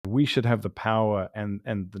we should have the power and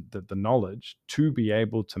the knowledge to be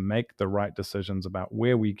able to make the right decisions about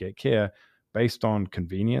where we get care based on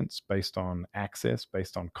convenience, based on access,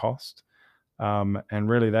 based on cost. And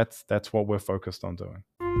really, that's what we're focused on doing.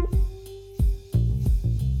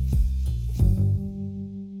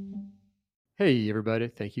 Hey, everybody.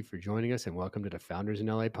 Thank you for joining us and welcome to the Founders in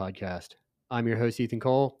LA podcast. I'm your host, Ethan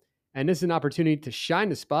Cole, and this is an opportunity to shine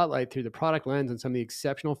the spotlight through the product lens on some of the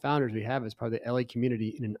exceptional founders we have as part of the LA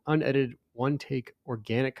community in an unedited, one-take,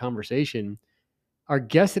 organic conversation. Our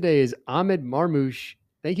guest today is Ahmed Marmoush.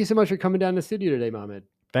 Thank you so much for coming down to the studio today, Ahmed.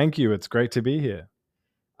 Thank you. It's great to be here.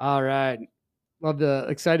 All right.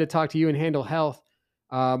 Excited to talk to you and Handle Health.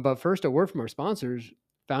 But first, a word from our sponsors.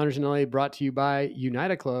 Founders in LA brought to you by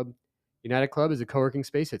United Club. United Club is a co-working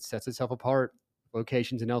space that sets itself apart.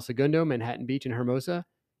 Locations in El Segundo, Manhattan Beach, and Hermosa,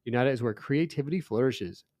 United is where creativity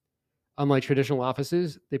flourishes. Unlike traditional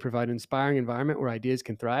offices, they provide an inspiring environment where ideas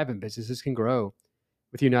can thrive and businesses can grow.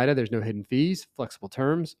 With United, there's no hidden fees, flexible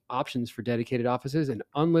terms, options for dedicated offices, and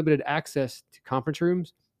unlimited access to conference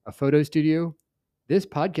rooms, a photo studio, this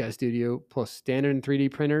podcast studio, plus standard and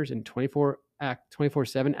 3D printers and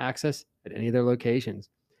 24/7 access at any of their locations.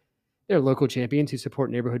 They're local champions who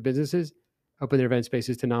support neighborhood businesses, open their event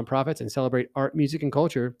spaces to nonprofits, and celebrate art, music, and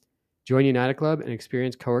culture. Join United Club and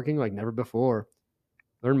experience co-working like never before.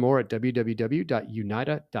 Learn more at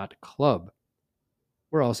www.unita.club.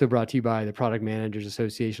 We're also brought to you by the Product Managers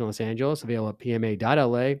Association of Los Angeles, available at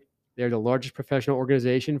pma.la. They're the largest professional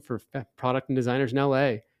organization for product and designers in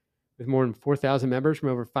LA. With more than 4,000 members from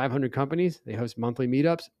over 500 companies, they host monthly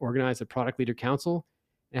meetups, organize a product leader council,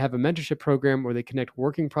 and have a mentorship program where they connect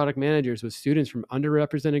working product managers with students from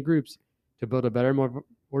underrepresented groups to build a better, more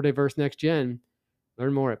diverse next gen.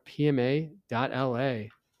 Learn more at pma.la.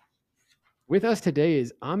 With us today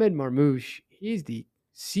is Ahmed Marmoush. He's the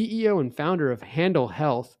CEO and founder of Handl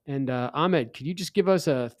Health. And Ahmed, could you just give us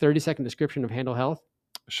a 30-second description of Handl Health?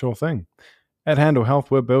 Sure thing. At Handl Health,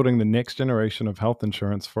 we're building the next generation of health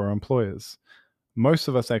insurance for our employers. Most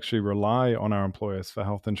of us actually rely on our employers for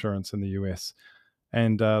health insurance in the US.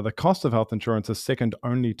 And the cost of health insurance is second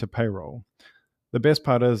only to payroll. The best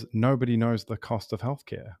part is nobody knows the cost of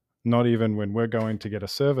healthcare, not even when we're going to get a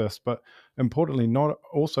service, but importantly, not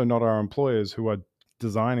our employers who are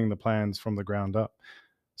designing the plans from the ground up.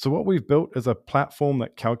 So what we've built is a platform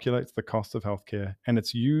that calculates the cost of healthcare, and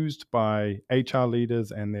it's used by HR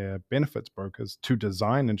leaders and their benefits brokers to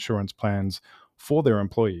design insurance plans for their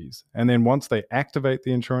employees. And then once they activate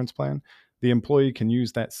the insurance plan, the employee can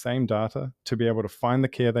use that same data to be able to find the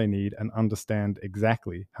care they need and understand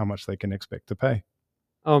exactly how much they can expect to pay.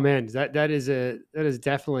 Oh man, that is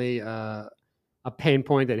definitely a pain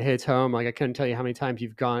point that hits home. Like I couldn't tell you how many times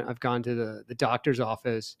I've gone to the doctor's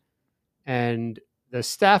office, and the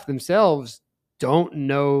staff themselves don't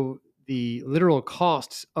know the literal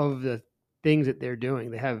costs of the things that they're doing.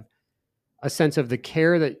 They have a sense of the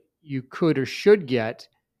care that you could or should get.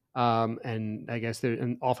 And I guess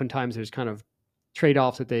and oftentimes there's kind of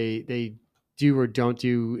trade-offs that they do or don't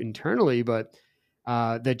do internally, but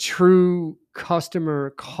the true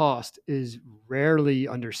customer cost is rarely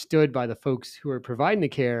understood by the folks who are providing the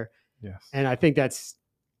care. Yes. And I think that's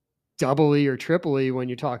doubly or triply when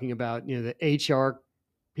you're talking about, the HR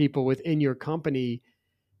people within your company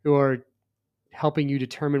who are helping you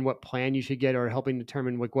determine what plan you should get or helping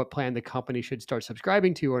determine what plan the company should start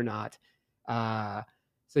subscribing to or not.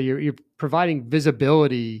 So you're providing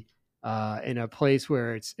visibility in a place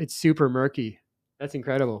where it's super murky. That's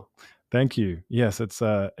incredible. Thank you. Yes, it's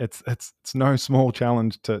no small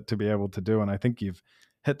challenge to be able to do, and I think you've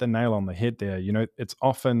hit the nail on the head there. It's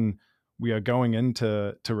often we are going in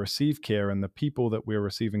to receive care, and the people that we're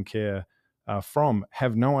receiving care from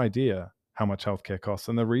have no idea how much healthcare costs.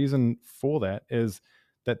 And the reason for that is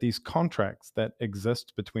that these contracts that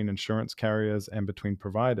exist between insurance carriers and between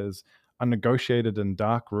providers are negotiated in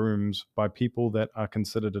dark rooms by people that are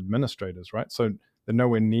considered administrators, right? So they're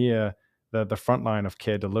nowhere near the front line of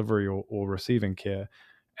care delivery or receiving care.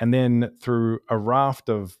 And then through a raft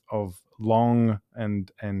of long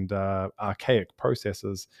and archaic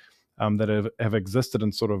processes that have existed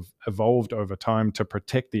and sort of evolved over time to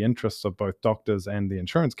protect the interests of both doctors and the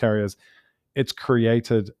insurance carriers, it's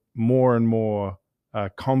created more and more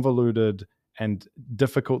convoluted and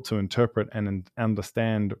difficult to interpret and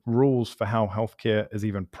understand rules for how healthcare is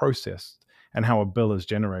even processed and how a bill is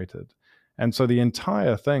generated. And so the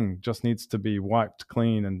entire thing just needs to be wiped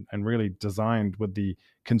clean and really designed with the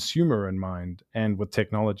consumer in mind and with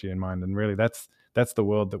technology in mind. And really that's the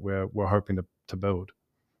world that we're hoping to build.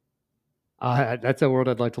 That's a world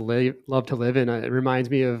I'd love to live in. It reminds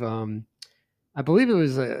me of I believe it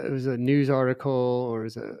was a news article, or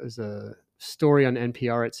it was a story on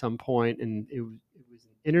NPR at some point, and it was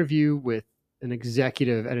an interview with an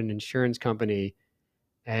executive at an insurance company,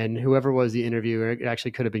 and whoever was the interviewer, it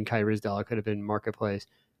actually could have been Kai Rizdal, it could have been Marketplace.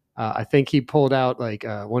 I think he pulled out like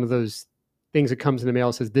one of those things that comes in the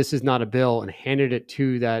mail, says this is not a bill, and handed it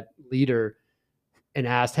to that leader and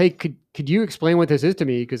asked, "Hey, could you explain what this is to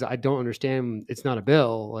me? Because I don't understand. It's not a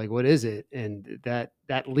bill. Like, what is it?" And that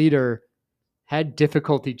leader had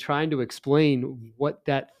difficulty trying to explain what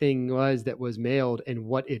that thing was that was mailed and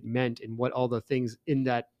what it meant and what all the things in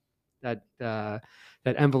that that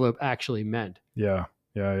envelope actually meant. Yeah,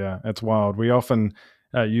 yeah. It's wild. We often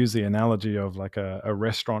use the analogy of like a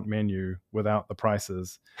restaurant menu without the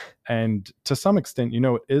prices. And to some extent,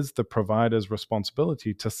 it is the provider's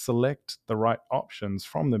responsibility to select the right options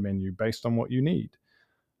from the menu based on what you need.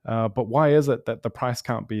 But why is it that the price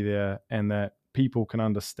can't be there and that people can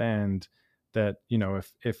understand that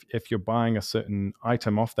if you're buying a certain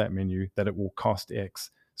item off that menu, that it will cost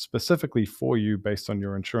X specifically for you based on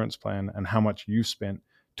your insurance plan and how much you spent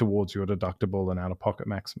towards your deductible and out of pocket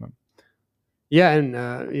maximum? Yeah, and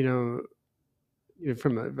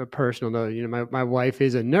from a personal note, my wife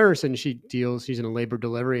is a nurse, and she's in a labor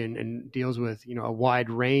delivery, and deals with a wide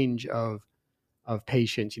range of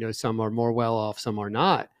patients. Some are more well off, some are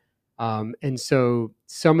not. And so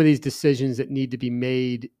some of these decisions that need to be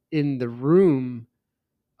made in the room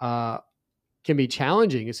uh, can be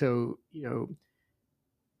challenging. And so,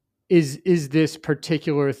 is this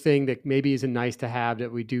particular thing that maybe is a nice to have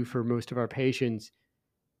that we do for most of our patients,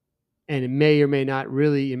 and it may or may not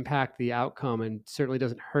really impact the outcome, and certainly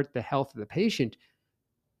doesn't hurt the health of the patient.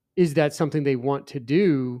 Is that something they want to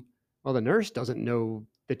do? Well, the nurse doesn't know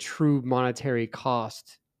the true monetary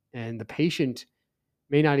cost, and the patient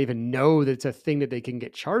may not even know that it's a thing that they can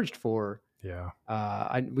get charged for. Yeah.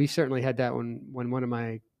 We certainly had that when one of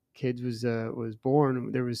my kids was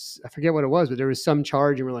born. There was, I forget what it was, but there was some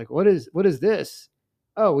charge, and we're like, what is this?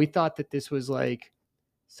 Oh, we thought that this was like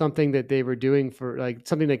something that they were doing for like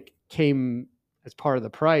something that came as part of the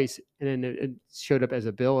price, and then it showed up as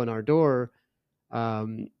a bill in our door.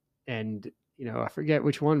 Um, and I forget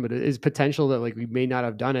which one, but it is potential that like we may not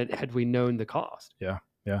have done it had we known the cost. Yeah,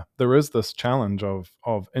 yeah. There is this challenge of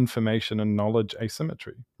information and knowledge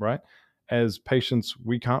asymmetry, right? As patients,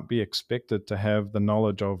 we can't be expected to have the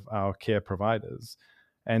knowledge of our care providers,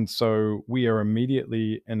 and so we are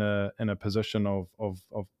immediately in a position of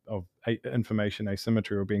information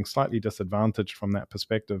asymmetry, or being slightly disadvantaged from that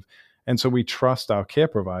perspective. And so we trust our care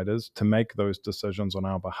providers to make those decisions on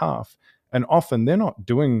our behalf, and often they're not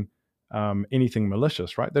doing anything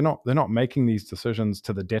malicious, right? They're not making these decisions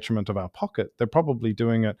to the detriment of our pocket. They're probably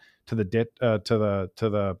doing it to the debt to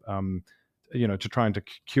trying to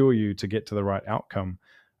cure you to get to the right outcome.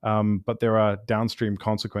 But there are downstream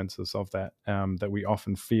consequences of that that we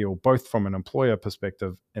often feel, both from an employer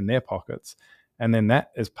perspective in their pockets, and then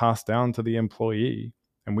that is passed down to the employee,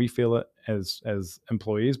 and we feel it as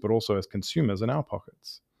employees, but also as consumers in our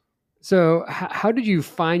pockets. So, how did you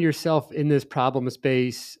find yourself in this problem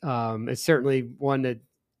space? It's certainly one that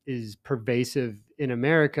is pervasive in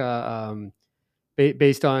America,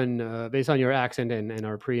 based on your accent and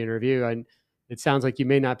our pre-interview. And it sounds like you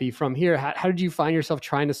may not be from here. How did you find yourself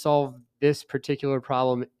trying to solve this particular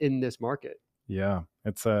problem in this market? Yeah,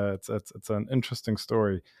 it's an interesting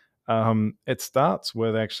story. It starts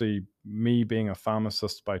with actually me being a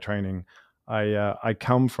pharmacist by training. I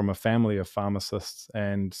come from a family of pharmacists,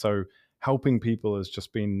 and so helping people has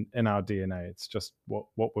just been in our DNA. It's just what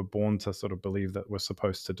we're born to sort of believe that we're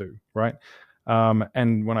supposed to do, right?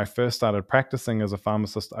 And when I first started practicing as a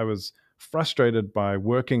pharmacist, I was frustrated by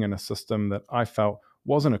working in a system that I felt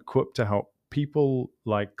wasn't equipped to help people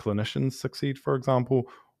like clinicians succeed, for example,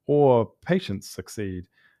 or patients succeed.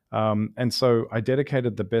 And so I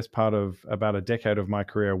dedicated the best part of about a decade of my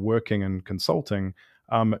career working and consulting,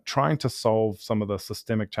 trying to solve some of the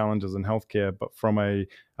systemic challenges in healthcare, but from a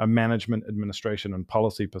management, administration, and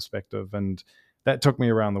policy perspective. And that took me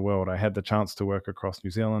around the world. I had the chance to work across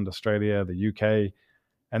New Zealand, Australia, the UK.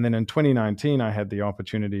 And then in 2019, I had the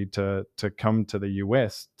opportunity to come to the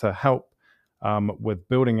US to help with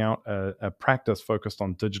building out a practice focused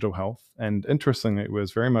on digital health. And interestingly, it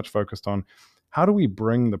was very much focused on how do we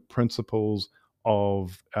bring the principles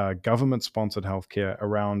of government sponsored healthcare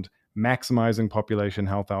around maximizing population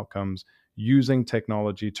health outcomes, using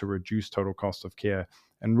technology to reduce total cost of care,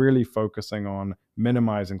 and really focusing on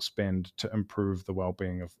minimizing spend to improve the well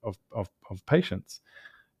being of patients.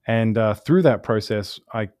 And through that process,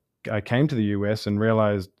 I came to the US and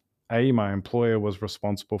realized my employer was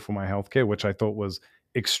responsible for my healthcare, which I thought was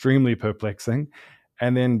extremely perplexing.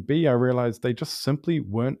 And then B, I realized they just simply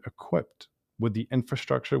weren't equipped with the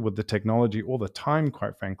infrastructure, with the technology, or the time,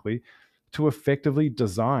 quite frankly, to effectively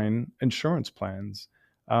design insurance plans.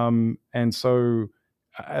 And so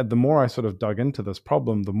the more I sort of dug into this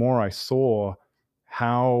problem, the more I saw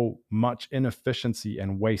how much inefficiency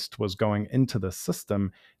and waste was going into the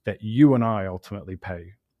system that you and I ultimately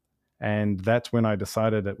pay. And that's when I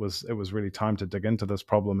decided it was really time to dig into this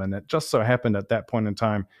problem. And it just so happened at that point in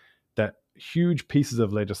time that huge pieces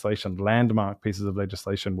of legislation, landmark pieces of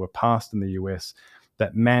legislation, were passed in the US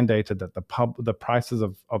that mandated that the prices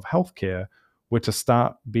of healthcare were to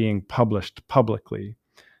start being published publicly.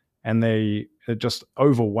 And it just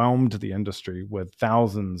overwhelmed the industry with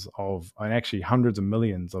thousands of, and actually hundreds of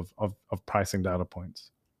millions of pricing data points.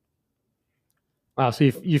 Wow. So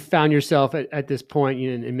you found yourself at this point,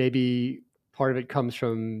 and maybe part of it comes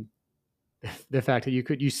from the fact that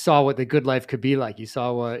you saw what the good life could be like. You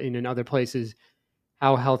saw what in other places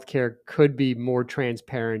how healthcare could be more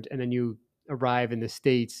transparent, and then you arrive in the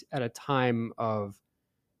States at a time of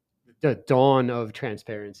the dawn of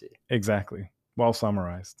transparency. Exactly. Well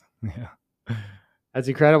summarized. Yeah. That's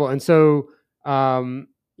incredible. And so,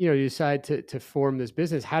 you decide to form this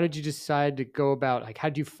business. How did you decide to go about? Like, how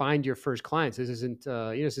did you find your first clients? This isn't,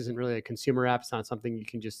 this isn't really a consumer app. It's not something you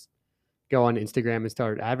can just go on Instagram and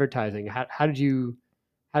start advertising. How did you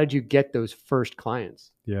get those first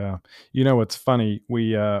clients? Yeah. It's funny.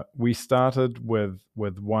 We started with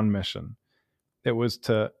one mission. It was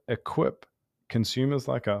to equip consumers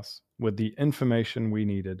like us with the information we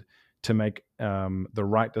needed to make the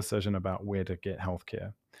right decision about where to get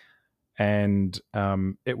healthcare. And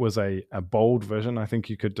it was a bold vision, I think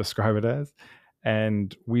you could describe it as.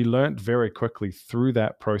 And we learned very quickly through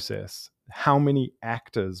that process how many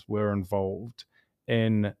actors were involved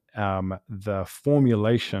in the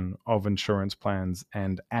formulation of insurance plans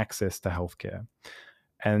and access to healthcare.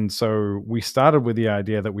 And so we started with the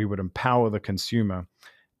idea that we would empower the consumer.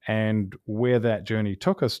 And where that journey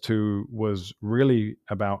took us to was really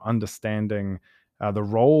about understanding the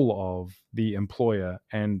role of the employer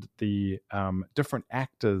and the different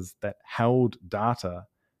actors that held data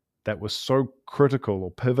that was so critical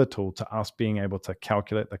or pivotal to us being able to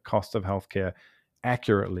calculate the cost of healthcare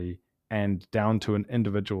accurately and down to an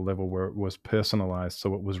individual level where it was personalized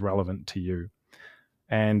so it was relevant to you.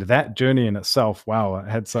 And that journey in itself, wow, it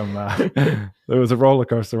had some. There was a roller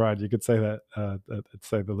coaster ride. You could say that, to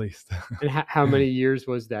say the least. And how many years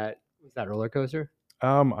was that? Was that roller coaster?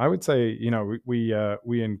 I would say,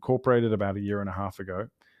 we incorporated about a year and a half ago,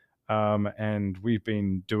 and we've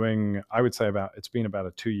been doing. I would say it's been about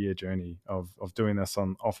a 2-year journey of doing this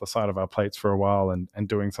on off the side of our plates for a while, and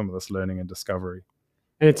doing some of this learning and discovery.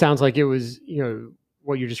 And it sounds like it was,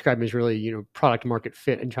 what you're describing is really, product market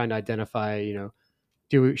fit and trying to identify,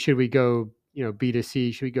 should we go,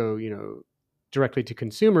 B2C? Should we go, directly to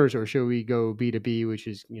consumers, or should we go B2B, which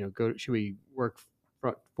is, should we work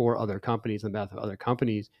for other companies on behalf of other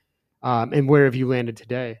companies? And where have you landed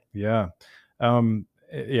today? Yeah.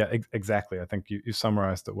 Yeah, exactly. I think you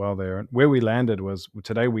summarized it well there. And where we landed was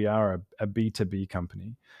today we are a B2B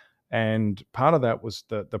company. And part of that was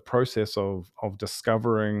the process of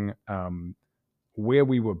discovering where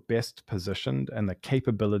we were best positioned and the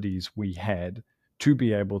capabilities we had to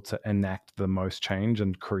be able to enact the most change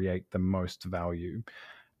and create the most value.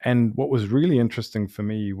 And what was really interesting for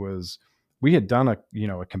me was we had done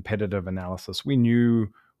a competitive analysis. We knew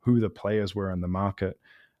who the players were in the market,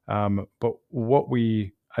 but what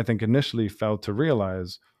we I think initially failed to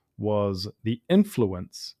realize was the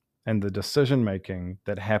influence and the decision making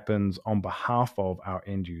that happens on behalf of our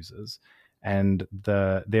end users, and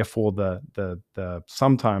therefore the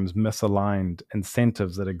sometimes misaligned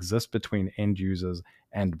incentives that exist between end users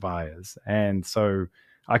and buyers. And so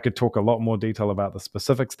I could talk a lot more detail about the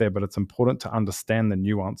specifics there, but it's important to understand the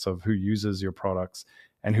nuance of who uses your products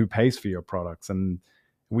and who pays for your products. And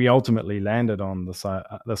we ultimately landed on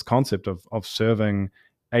this concept of serving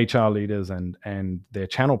HR leaders and their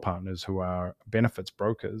channel partners, who are benefits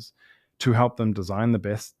brokers, to help them design the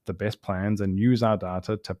best plans and use our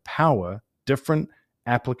data to power different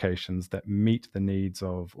applications that meet the needs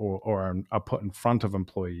of or are put in front of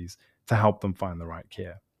employees to help them find the right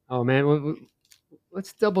care. Oh man,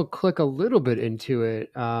 let's double click a little bit into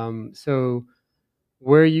it. So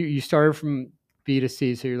where you started from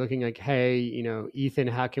B2C, so you're looking like, hey, Ethan,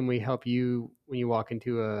 how can we help you when you walk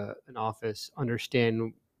into an office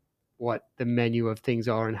understand what the menu of things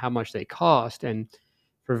are and how much they cost, and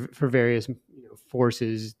for various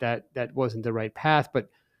forces that wasn't the right path. But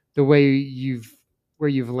the way where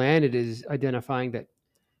you've landed is identifying that,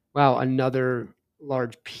 wow, another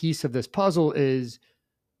large piece of this puzzle is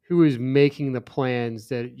who is making the plans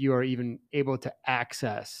that you are even able to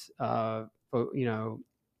access, through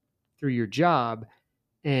your job,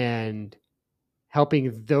 and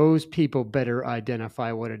helping those people better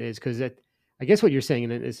identify what it is. Because I guess what you're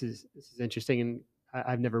saying, and this is interesting, and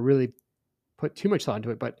I've never really put too much thought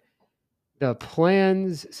into it, but the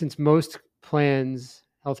plans, since most plans,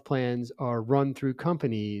 health plans, are run through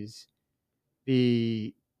companies,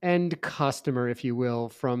 the end customer, if you will,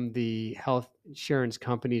 from the health insurance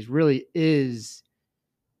companies really is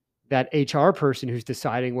that HR person who's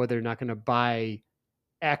deciding whether they're not going to buy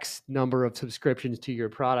X number of subscriptions to your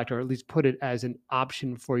product, or at least put it as an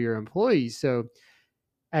option for your employees. So,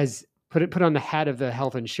 as put on the hat of the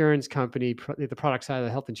health insurance company, the product side of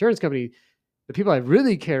the health insurance company, the people I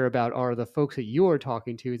really care about are the folks that you are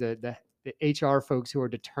talking to, the HR folks who are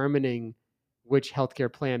determining which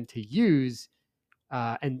healthcare plan to use,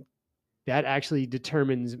 and that actually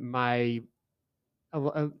determines my,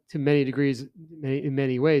 to many degrees, in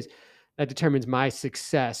many ways, that determines my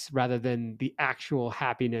success rather than the actual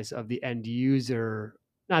happiness of the end user.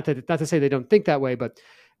 Not to say they don't think that way, but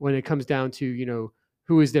when it comes down to,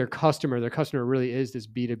 who is their customer really is this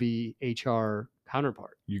B2B HR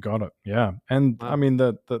counterpart. You got it. Yeah. And I Wow. mean,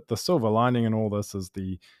 the silver lining in all this is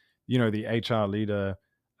the HR leader,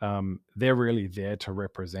 they're really there to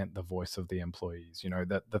represent the voice of the employees.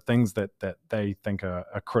 That the things that they think are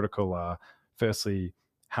critical are, firstly,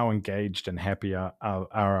 how engaged and happy are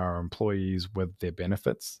our employees with their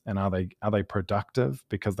benefits, and are they productive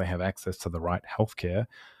because they have access to the right healthcare?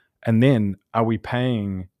 And then, are we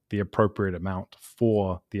paying the appropriate amount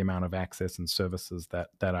for the amount of access and services that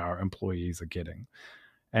our employees are getting?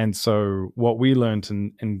 And so, what we learned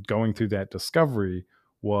in going through that discovery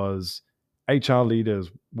was HR leaders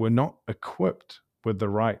were not equipped with the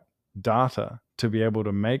right data to be able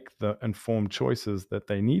to make the informed choices that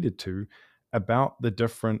they needed to about the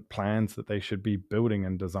different plans that they should be building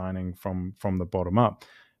and designing from the bottom up.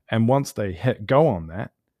 And once they hit go on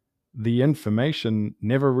that, the information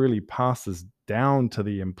never really passes down to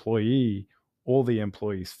the employee or the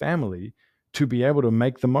employee's family to be able to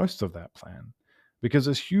make the most of that plan, because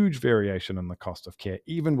there's huge variation in the cost of care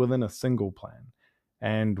even within a single plan.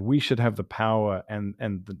 And we should have the power and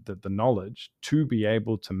the knowledge to be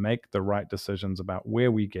able to make the right decisions about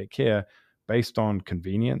where we get care, based on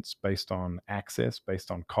convenience, based on access, based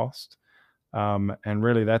on cost. And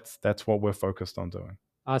really, that's what we're focused on doing.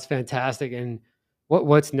 Oh, that's fantastic. And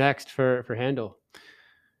what's next for Handle?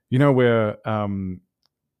 We're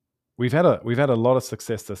we've had a lot of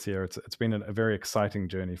success this year. It's been a very exciting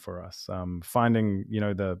journey for us, finding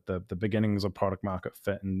the beginnings of product market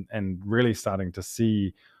fit, and really starting to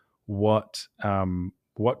see what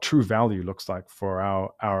true value looks like for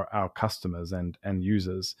our customers and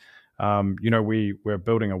users. We're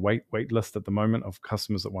building a wait list at the moment of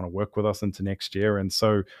customers that want to work with us into next year, and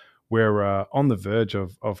so we're on the verge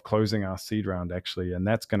of closing our seed round, actually, and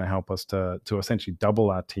that's going to help us to essentially double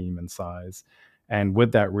our team in size, and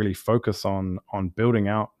with that, really focus on building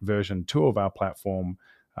out version 2 of our platform,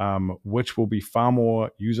 which will be far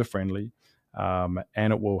more user friendly,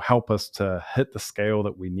 and it will help us to hit the scale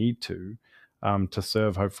that we need to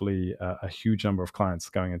serve, hopefully, a huge number of clients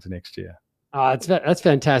going into next year. That's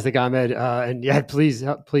fantastic, Ahmed. And yeah, please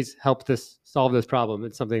help this solve this problem.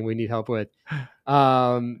 It's something we need help with.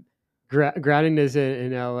 Um, Grounding this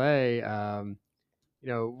in LA.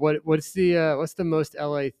 What's the most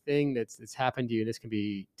LA thing that's happened to you? And this can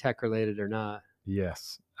be tech related or not.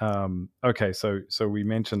 Yes. Okay. So we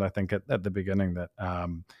mentioned, I think, at the beginning that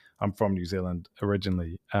I'm from New Zealand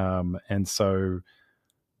originally, and so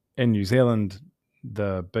in New Zealand,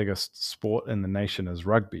 the biggest sport in the nation is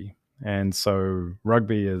rugby. And so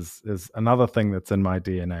rugby is another thing that's in my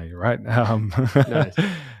DNA, right? Nice.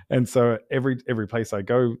 And so every place I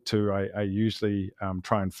go to, I usually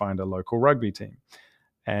try and find a local rugby team.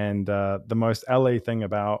 And the most LA thing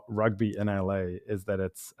about rugby in LA is that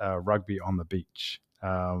it's rugby on the beach.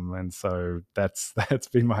 And so that's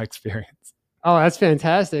been my experience. Oh, that's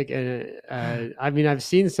fantastic. And I mean, I've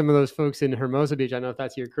seen some of those folks in Hermosa Beach. I don't know if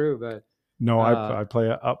that's your crew, but No, uh, I play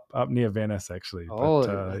up near Venice, actually,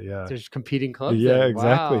 but yeah, there's competing clubs yeah, there.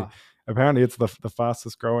 exactly. Wow. Apparently, it's the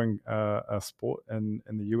fastest growing sport in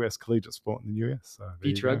the US, collegiate sport in the US. So there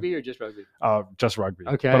you Beach go. rugby or just rugby? Just rugby,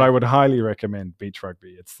 but I Okay. would highly recommend beach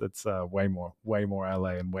rugby. It's way more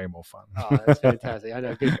LA and way more fun. Oh, that's fantastic. I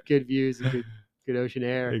know good views and good ocean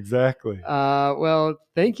air. Exactly. Well,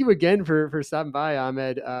 thank you again for stopping by,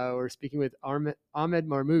 Ahmed. We're speaking with Ahmed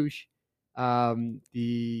Marmoush,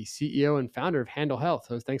 the CEO and founder of Handle Health.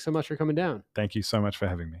 So thanks so much for coming down. Thank you so much for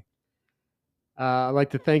having me. I'd like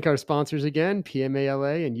to thank our sponsors again,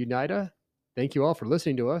 PMALA and Unita. Thank you all for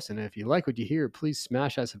listening to us. And if you like what you hear, please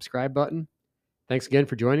smash that subscribe button. Thanks again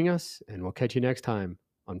for joining us, and we'll catch you next time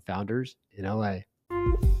on Founders in LA.